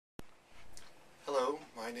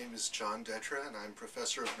My name is John Detre, and I'm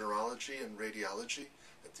Professor of Neurology and Radiology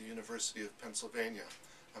at the University of Pennsylvania.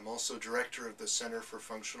 I'm also Director of the Center for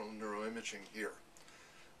Functional Neuroimaging here.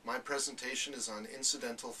 My presentation is on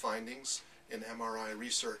incidental findings in MRI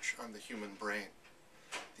research on the human brain.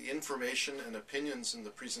 The information and opinions in the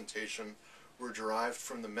presentation were derived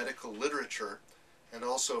from the medical literature and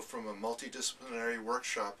also from a multidisciplinary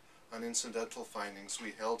workshop on incidental findings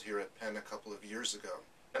we held here at Penn a couple of years ago.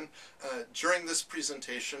 And during this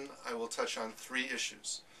presentation, I will touch on three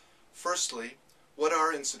issues. Firstly, what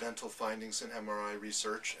are incidental findings in MRI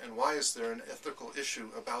research, and why is there an ethical issue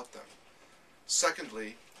about them?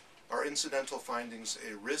 Secondly, are incidental findings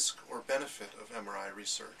a risk or benefit of MRI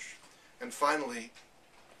research? And finally,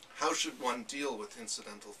 how should one deal with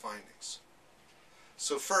incidental findings?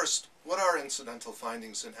 So first, what are incidental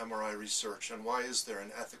findings in MRI research, and why is there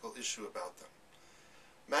an ethical issue about them?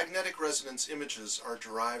 Magnetic resonance images are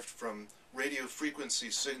derived from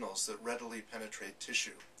radiofrequency signals that readily penetrate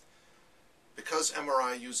tissue. Because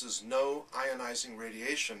MRI uses no ionizing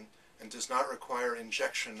radiation and does not require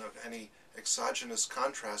injection of any exogenous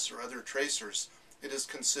contrasts or other tracers, it is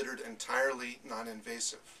considered entirely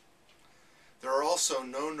non-invasive. There are also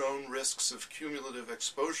no known risks of cumulative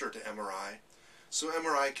exposure to MRI, so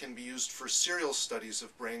MRI can be used for serial studies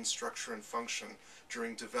of brain structure and function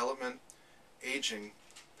during development, aging,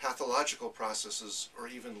 pathological processes, or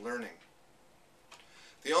even learning.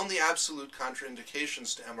 The only absolute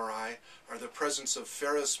contraindications to MRI are the presence of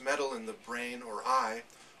ferrous metal in the brain or eye,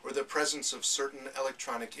 or the presence of certain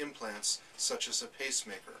electronic implants, such as a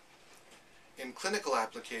pacemaker. In clinical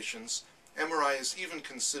applications, MRI is even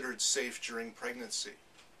considered safe during pregnancy.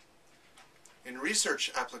 In research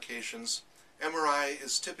applications, MRI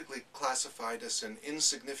is typically classified as an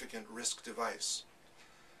insignificant risk device.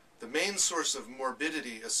 The main source of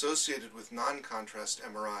morbidity associated with non-contrast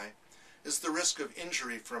MRI is the risk of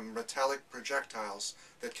injury from metallic projectiles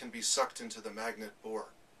that can be sucked into the magnet bore.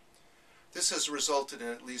 This has resulted in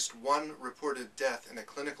at least one reported death in a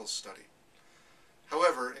clinical study.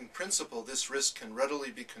 However, in principle, this risk can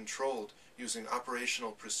readily be controlled using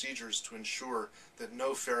operational procedures to ensure that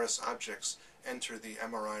no ferrous objects enter the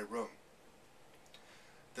MRI room.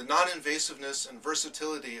 The non-invasiveness and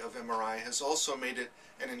versatility of MRI has also made it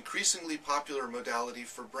an increasingly popular modality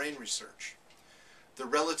for brain research. The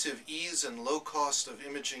relative ease and low cost of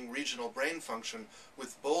imaging regional brain function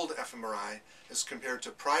with bold fMRI as compared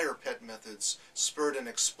to prior PET methods spurred an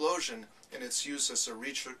explosion in its use as a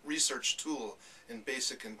research tool in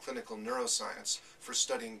basic and clinical neuroscience for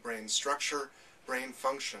studying brain structure, brain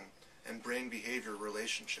function, and brain behavior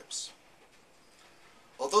relationships.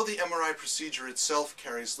 Although the MRI procedure itself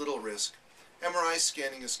carries little risk, MRI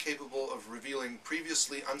scanning is capable of revealing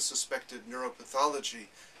previously unsuspected neuropathology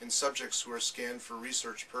in subjects who are scanned for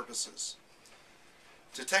research purposes.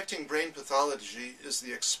 Detecting brain pathology is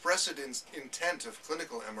the expressed intent of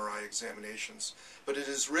clinical MRI examinations, but it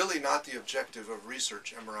is really not the objective of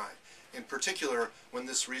research MRI, in particular when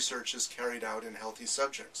this research is carried out in healthy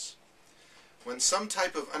subjects. When some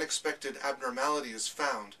type of unexpected abnormality is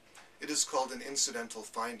found, it is called an incidental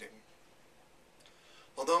finding.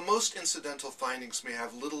 Although most incidental findings may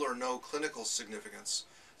have little or no clinical significance,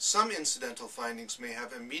 some incidental findings may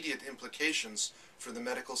have immediate implications for the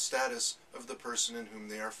medical status of the person in whom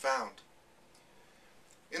they are found.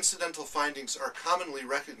 Incidental findings are commonly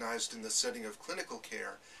recognized in the setting of clinical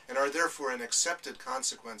care and are therefore an accepted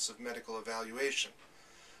consequence of medical evaluation.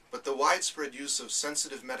 But the widespread use of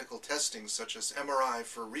sensitive medical testing such as MRI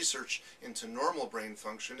for research into normal brain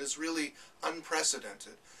function is really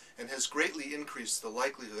unprecedented and has greatly increased the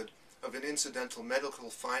likelihood of an incidental medical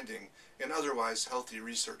finding in otherwise healthy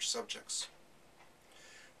research subjects.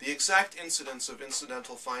 The exact incidence of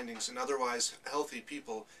incidental findings in otherwise healthy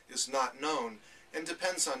people is not known and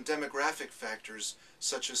depends on demographic factors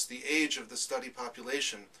such as the age of the study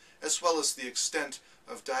population, as well as the extent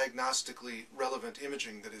of diagnostically relevant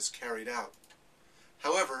imaging that is carried out.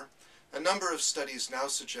 However, a number of studies now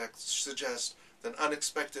suggest that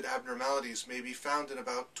unexpected abnormalities may be found in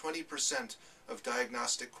about 20% of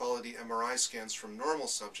diagnostic quality MRI scans from normal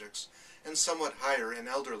subjects and somewhat higher in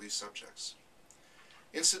elderly subjects.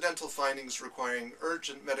 Incidental findings requiring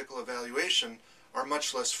urgent medical evaluation are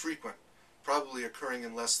much less frequent, probably occurring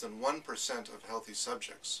in less than 1% of healthy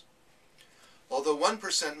subjects. Although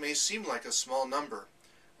 1% may seem like a small number,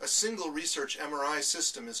 a single research MRI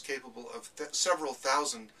system is capable of several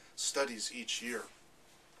thousand studies each year.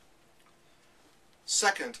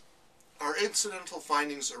 Second, are incidental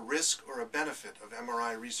findings a risk or a benefit of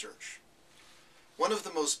MRI research? One of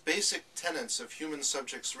the most basic tenets of human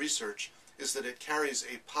subjects research is that it carries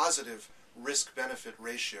a positive risk-benefit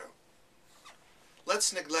ratio.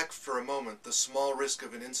 Let's neglect for a moment the small risk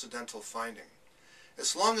of an incidental finding.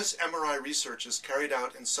 As long as MRI research is carried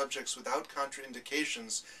out in subjects without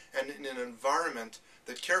contraindications and in an environment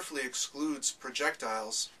that carefully excludes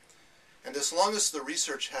projectiles, and as long as the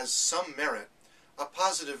research has some merit, a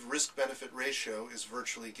positive risk-benefit ratio is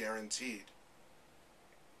virtually guaranteed.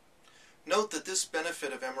 Note that this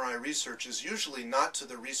benefit of MRI research is usually not to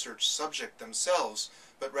the research subject themselves,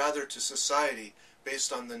 but rather to society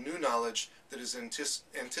based on the new knowledge that is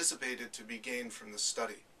anticipated to be gained from the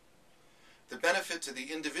study. The benefit to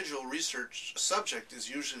the individual research subject is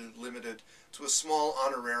usually limited to a small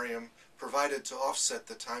honorarium provided to offset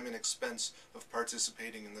the time and expense of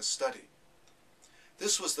participating in the study.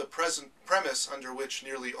 This was the premise under which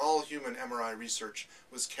nearly all human MRI research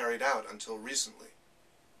was carried out until recently.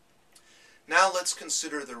 Now let's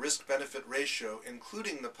consider the risk-benefit ratio,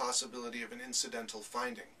 including the possibility of an incidental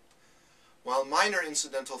finding. While minor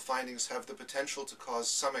incidental findings have the potential to cause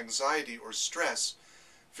some anxiety or stress,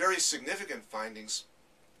 very significant findings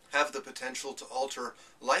have the potential to alter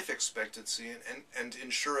life expectancy and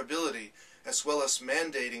insurability, as well as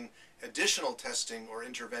mandating additional testing or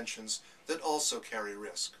interventions that also carry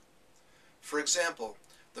risk. For example,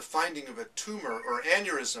 the finding of a tumor or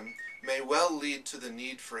aneurysm may well lead to the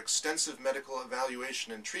need for extensive medical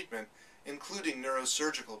evaluation and treatment, including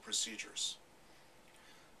neurosurgical procedures.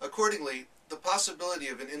 Accordingly, the possibility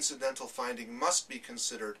of an incidental finding must be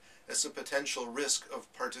considered as a potential risk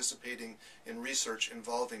of participating in research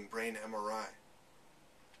involving brain MRI.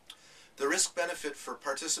 The risk-benefit for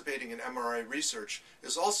participating in MRI research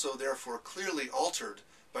is also therefore clearly altered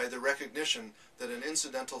by the recognition that an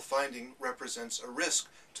incidental finding represents a risk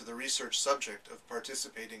to the research subject of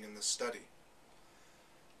participating in the study.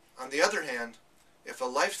 On the other hand, if a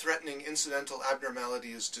life-threatening incidental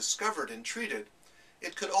abnormality is discovered and treated,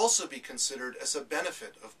 it could also be considered as a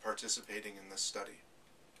benefit of participating in the study.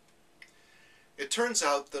 It turns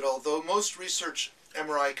out that although most research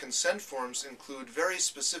MRI consent forms include very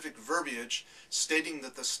specific verbiage stating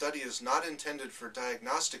that the study is not intended for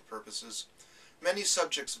diagnostic purposes, many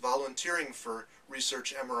subjects volunteering for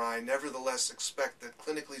research MRI nevertheless expect that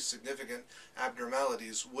clinically significant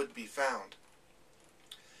abnormalities would be found.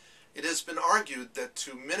 It has been argued that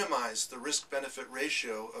to minimize the risk-benefit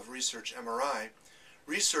ratio of research MRI,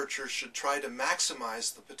 researchers should try to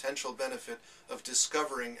maximize the potential benefit of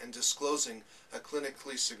discovering and disclosing a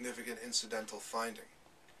clinically significant incidental finding.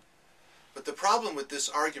 But the problem with this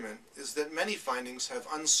argument is that many findings have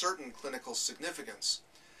uncertain clinical significance,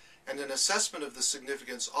 and an assessment of the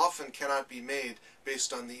significance often cannot be made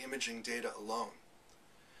based on the imaging data alone.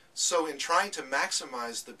 So in trying to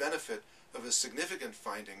maximize the benefit of a significant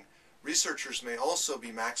finding, researchers may also be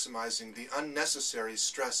maximizing the unnecessary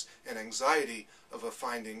stress and anxiety of a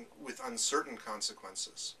finding with uncertain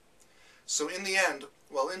consequences. So in the end,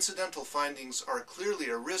 while incidental findings are clearly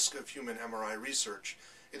a risk of human MRI research,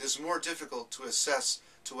 it is more difficult to assess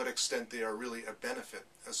to what extent they are really a benefit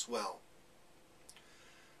as well.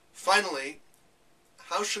 Finally,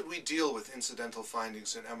 how should we deal with incidental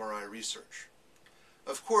findings in MRI research?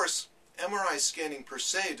 Of course, MRI scanning per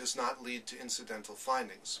se does not lead to incidental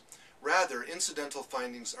findings. Rather, incidental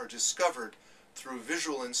findings are discovered through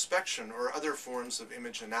visual inspection or other forms of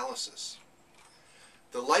image analysis.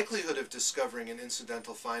 The likelihood of discovering an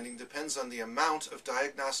incidental finding depends on the amount of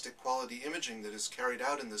diagnostic quality imaging that is carried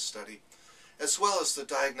out in this study, as well as the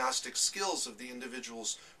diagnostic skills of the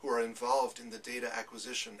individuals who are involved in the data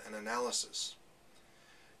acquisition and analysis.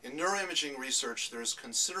 In neuroimaging research, there is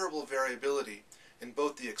considerable variability in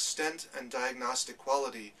both the extent and diagnostic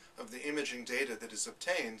quality of the imaging data that is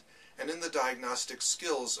obtained and in the diagnostic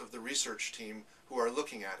skills of the research team who are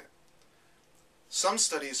looking at it. Some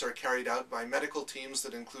studies are carried out by medical teams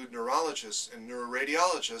that include neurologists and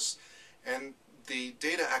neuroradiologists, and the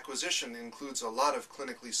data acquisition includes a lot of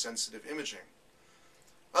clinically sensitive imaging.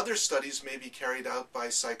 Other studies may be carried out by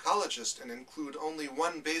psychologists and include only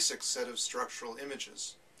one basic set of structural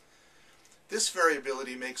images. This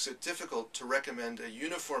variability makes it difficult to recommend a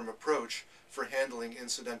uniform approach for handling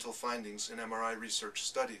incidental findings in MRI research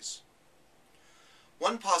studies.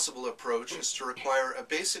 One possible approach is to require a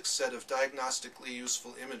basic set of diagnostically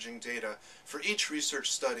useful imaging data for each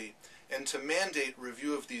research study and to mandate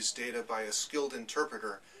review of these data by a skilled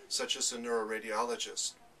interpreter, such as a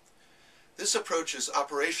neuroradiologist. This approach is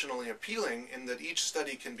operationally appealing in that each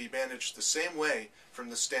study can be managed the same way from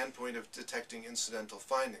the standpoint of detecting incidental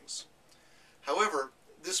findings. However,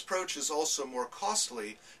 this approach is also more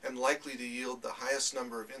costly and likely to yield the highest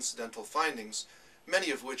number of incidental findings,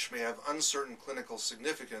 many of which may have uncertain clinical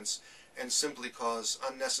significance and simply cause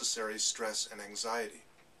unnecessary stress and anxiety.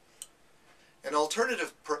 An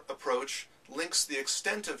alternative approach linked links the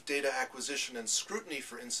extent of data acquisition and scrutiny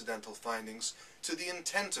for incidental findings to the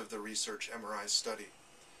intent of the research MRI study.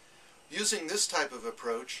 Using this type of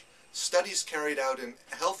approach, studies carried out in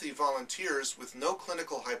healthy volunteers with no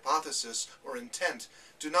clinical hypothesis or intent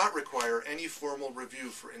do not require any formal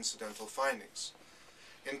review for incidental findings.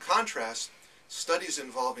 In contrast, studies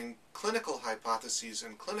involving clinical hypotheses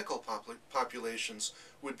and clinical populations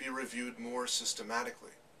would be reviewed more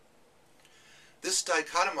systematically. This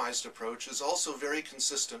dichotomized approach is also very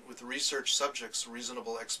consistent with research subjects'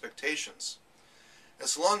 reasonable expectations.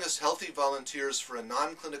 As long as healthy volunteers for a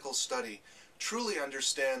non-clinical study truly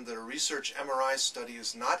understand that a research MRI study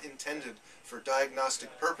is not intended for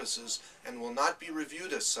diagnostic purposes and will not be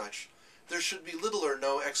reviewed as such, there should be little or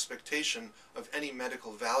no expectation of any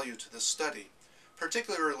medical value to the study,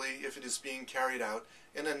 particularly if it is being carried out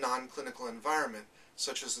in a non-clinical environment,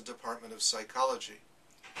 such as the Department of Psychology.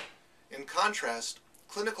 In contrast,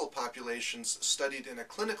 clinical populations studied in a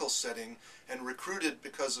clinical setting and recruited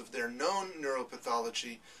because of their known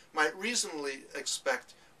neuropathology might reasonably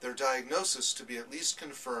expect their diagnosis to be at least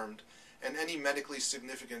confirmed and any medically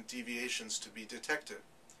significant deviations to be detected.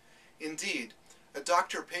 Indeed, a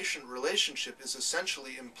doctor-patient relationship is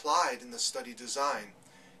essentially implied in the study design,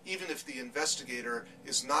 even if the investigator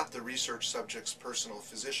is not the research subject's personal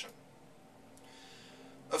physician.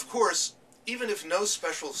 Of course, even if no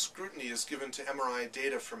special scrutiny is given to MRI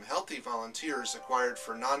data from healthy volunteers acquired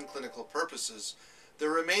for non-clinical purposes, there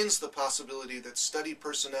remains the possibility that study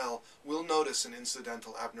personnel will notice an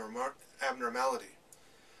incidental abnormality.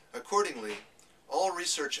 Accordingly, all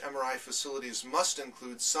research MRI facilities must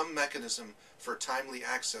include some mechanism for timely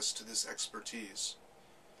access to this expertise.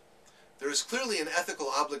 There is clearly an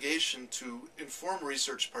ethical obligation to inform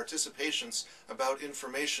research participants about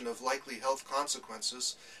information of likely health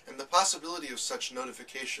consequences, and the possibility of such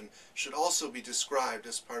notification should also be described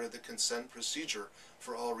as part of the consent procedure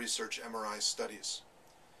for all research MRI studies.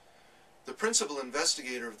 The principal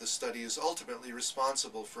investigator of the study is ultimately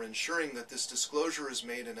responsible for ensuring that this disclosure is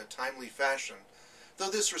made in a timely fashion,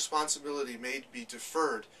 though this responsibility may be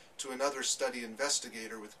deferred to another study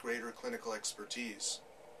investigator with greater clinical expertise.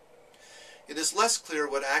 It is less clear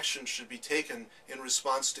what action should be taken in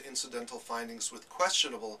response to incidental findings with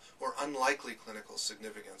questionable or unlikely clinical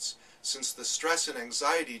significance, since the stress and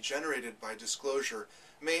anxiety generated by disclosure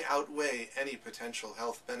may outweigh any potential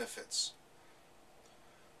health benefits.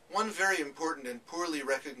 One very important and poorly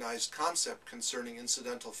recognized concept concerning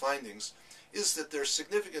incidental findings is that their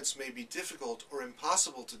significance may be difficult or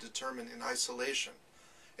impossible to determine in isolation.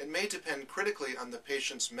 It may depend critically on the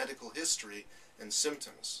patient's medical history and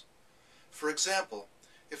symptoms. For example,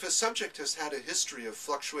 if a subject has had a history of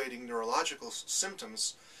fluctuating neurological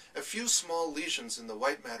symptoms, a few small lesions in the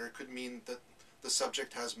white matter could mean that the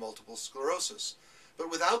subject has multiple sclerosis, but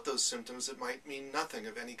without those symptoms it might mean nothing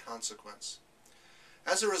of any consequence.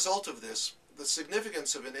 As a result of this, the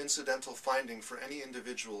significance of an incidental finding for any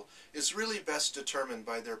individual is really best determined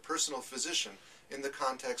by their personal physician in the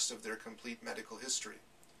context of their complete medical history.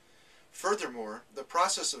 Furthermore, the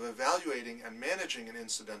process of evaluating and managing an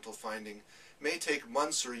incidental finding may take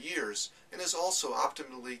months or years and is also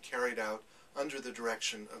optimally carried out under the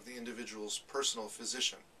direction of the individual's personal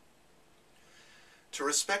physician. To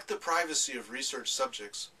respect the privacy of research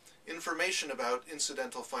subjects, information about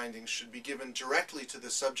incidental findings should be given directly to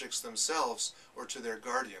the subjects themselves or to their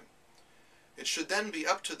guardian. It should then be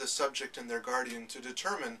up to the subject and their guardian to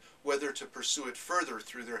determine whether to pursue it further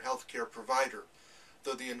through their healthcare provider,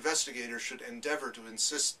 though the investigator should endeavor to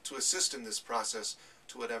assist in this process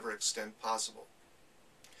to whatever extent possible.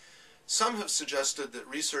 Some have suggested that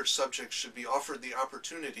research subjects should be offered the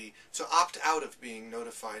opportunity to opt out of being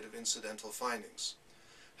notified of incidental findings.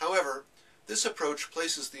 However, this approach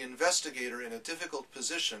places the investigator in a difficult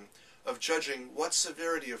position of judging what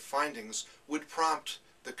severity of findings would prompt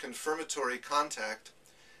the confirmatory contact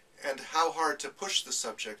and how hard to push the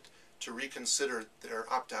subject to reconsider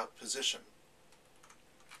their opt-out position.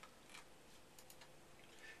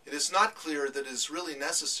 It is not clear that it is really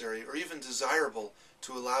necessary or even desirable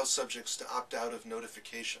to allow subjects to opt out of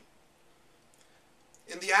notification.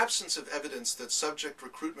 In the absence of evidence that subject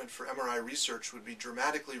recruitment for MRI research would be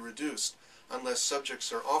dramatically reduced unless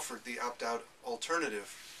subjects are offered the opt-out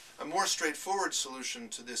alternative, a more straightforward solution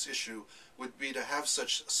to this issue would be to have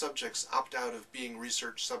such subjects opt out of being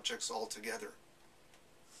research subjects altogether.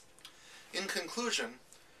 In conclusion,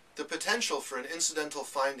 the potential for an incidental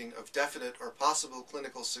finding of definite or possible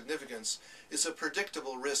clinical significance is a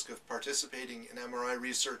predictable risk of participating in MRI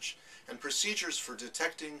research, and procedures for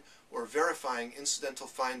detecting or verifying incidental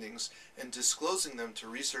findings and disclosing them to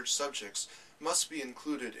research subjects must be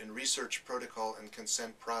included in research protocol and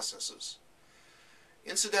consent processes.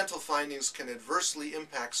 Incidental findings can adversely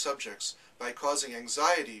impact subjects by causing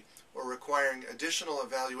anxiety or requiring additional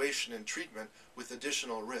evaluation and treatment with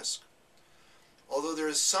additional risk. Although there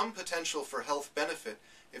is some potential for health benefit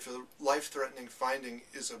if a life-threatening finding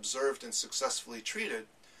is observed and successfully treated,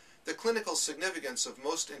 the clinical significance of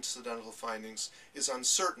most incidental findings is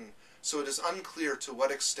uncertain, so it is unclear to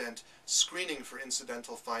what extent screening for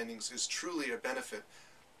incidental findings is truly a benefit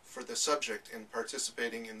for the subject in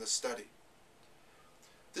participating in the study.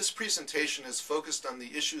 This presentation is focused on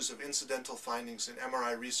the issues of incidental findings in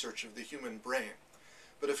MRI research of the human brain,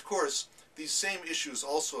 but of course, these same issues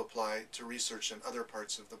also apply to research in other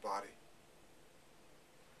parts of the body.